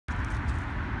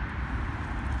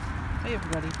Hey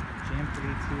everybody, Jam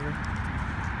Creates here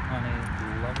on a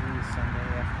lovely Sunday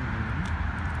afternoon.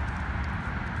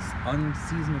 It's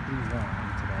unseasonably warm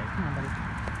today. Come on, buddy.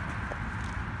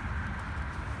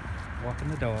 Walking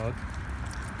the dog.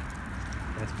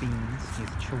 That's Beans. He's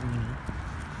a Chiweenie.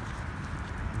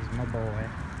 He's my boy.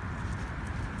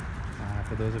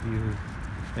 For those of you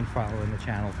who've been following the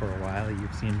channel for a while,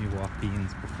 you've seen me walk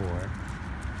Beans before.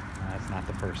 It's not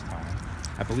the first time.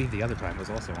 I believe the other time was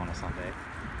also on a Sunday.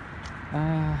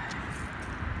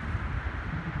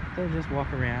 He'll just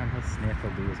walk around, he'll sniff,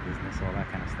 he'll do his business, all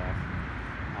that kind of stuff.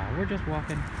 We're just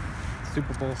walking.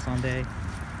 Super Bowl Sunday.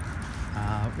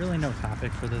 Really no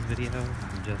topic for this video.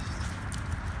 I'm just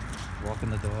walking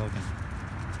the dog and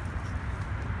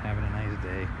having a nice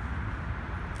day.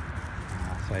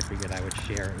 So I figured I would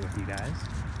share it with you guys.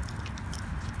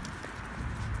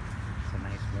 It's a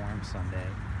nice warm Sunday.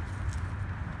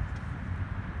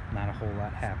 Not a whole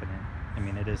lot happening. I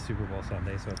mean, it is Super Bowl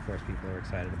Sunday, so of course people are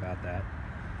excited about that.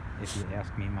 If you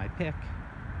ask me my pick,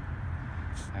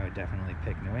 I would definitely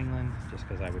pick New England, just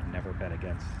because I would never bet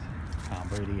against Tom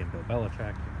Brady and Bill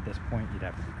Belichick. At this point, you'd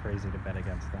have to be crazy to bet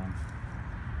against them.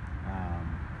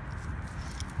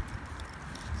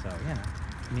 So, you know,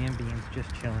 me and Beans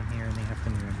just chilling here in the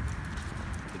afternoon.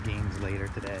 The game's later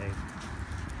today.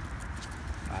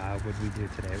 What did we do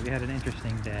today? We had an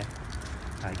interesting day,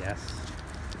 I guess.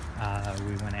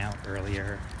 We went out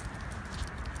earlier.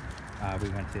 We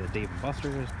went to Dave &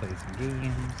 Buster's, played some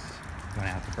games, went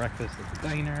out to breakfast at the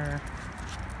diner.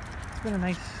 It's been a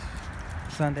nice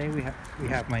Sunday. We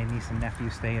have my niece and nephew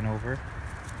staying over.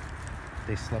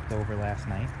 They slept over last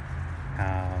night.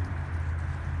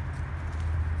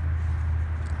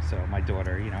 So my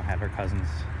daughter, you know, had her cousins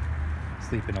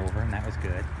sleeping over, and that was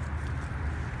good.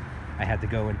 I had to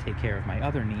go and take care of my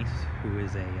other niece, who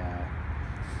is a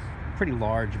pretty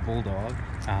large bulldog.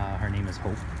 Her name is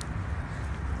Hope.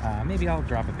 Maybe I'll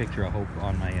drop a picture of Hope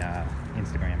on my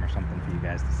Instagram or something for you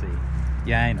guys to see.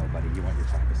 Yeah, I know, buddy. You want your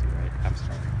privacy, right? I'm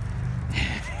sorry.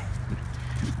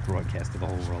 Broadcast to the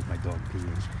whole world my dog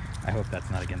peeing. I hope that's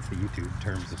not against the YouTube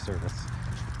terms of service.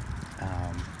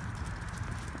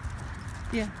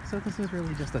 Yeah, so this is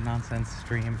really just a nonsense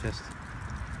stream. Just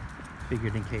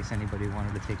figured in case anybody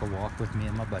wanted to take a walk with me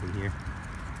and my buddy here,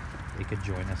 they could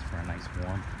join us for a nice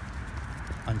warm,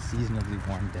 unseasonably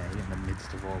warm day in the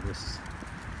midst of all this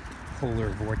polar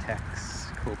vortex,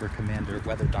 Cobra Commander,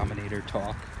 weather dominator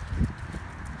talk.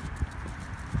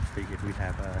 Figured we'd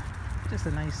have just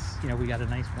a nice, you know, we got a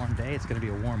nice warm day. It's going to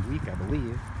be a warm week, I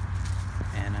believe.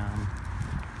 And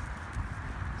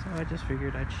so I just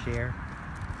figured I'd share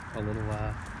a little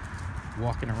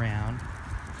walking around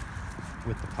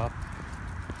with the pup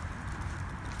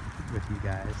with you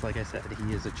guys. Like I said,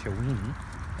 he is a Chiweenie,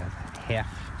 half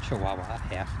Chihuahua,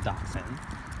 half Dachshund.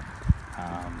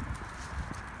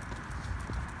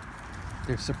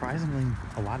 There's surprisingly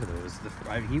a lot of those.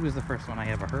 He was the first one I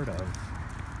ever heard of.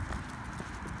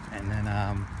 And then,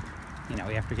 you know,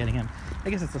 after getting him, I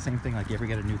guess it's the same thing, like you ever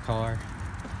get a new car,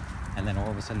 and then all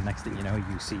of a sudden, next thing you know,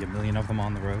 you see a million of them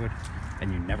on the road,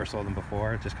 and you never saw them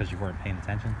before, just because you weren't paying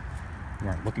attention. You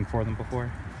weren't looking for them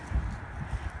before.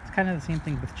 It's kind of the same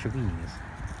thing with Chiweenies.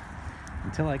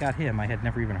 Until I got him, I had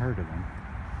never even heard of them.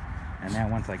 And now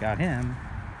once I got him,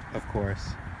 of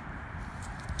course,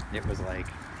 it was like,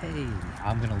 hey,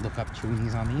 I'm going to look up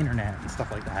Chiweenies on the internet and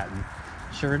stuff like that. And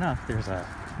sure enough, there's a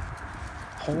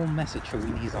whole mess of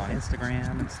Chiweenies on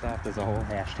Instagram and stuff. There's a whole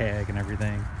hashtag and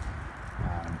everything.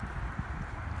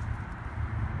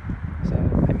 So,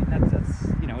 I mean, that's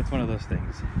you know, it's one of those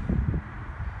things.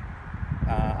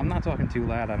 I'm not talking too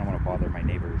loud. I don't want to bother my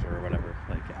neighbors or whatever,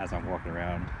 like, as I'm walking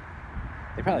around.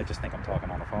 They probably just think I'm talking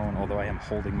on the phone, although I am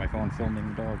holding my phone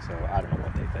filming the dog, so I don't know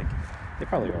what they think. They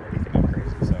probably already think I'm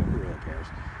crazy, so who really cares?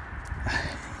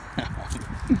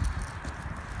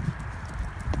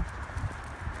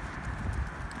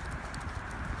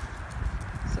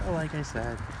 So, like I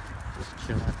said, just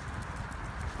chilling,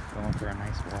 going for a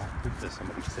nice walk. There's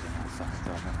somebody sitting outside,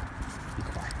 so I'm gonna be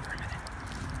quiet for a minute.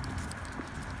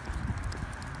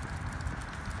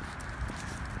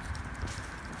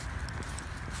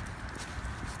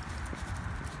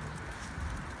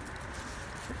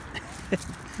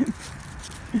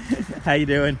 How you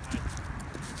doing?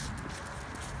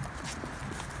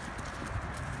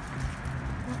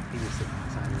 He was sitting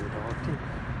outside of the dog too.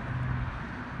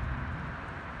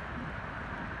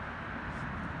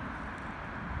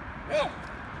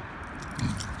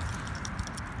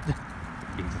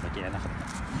 Beans is like, yeah, nothing.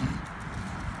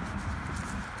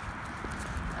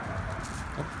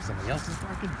 Oh, somebody else is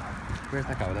barking? Where's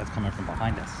that guy? Oh, that's coming from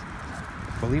behind us.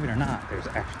 believe it or not, there's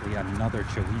actually another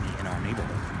Chiweenie in our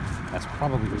neighborhood. That's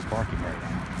probably who's barking right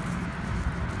now.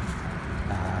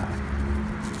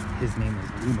 His name is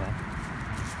Luma.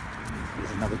 He's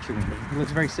another Chiweenie. He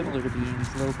looks very similar to Beans,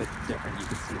 a little bit different. You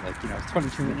can see, like, you know, it's 20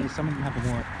 Chiweenies. Some of them have a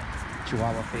more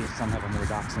Chihuahua face, some have a more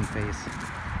Dachshund face.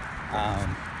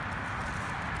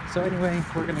 So anyway,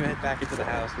 we're going to head back into the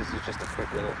house. This is just a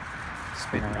quick little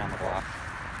spin around the block.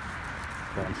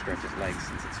 Let him stretch his legs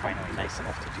since it's finally nice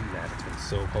enough to do that. It's been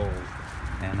so cold.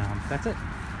 And that's it.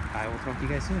 I will talk to you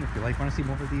guys soon. If you want to see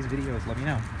more of these videos, let me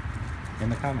know in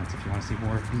the comments if you want to see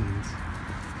more of Beans.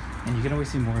 And you can always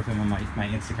see more of him on my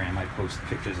Instagram. I post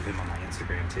pictures of him on my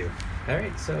Instagram too.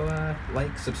 Alright, so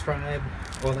like, subscribe,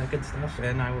 all that good stuff,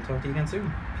 and I will talk to you again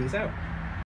soon. Peace out.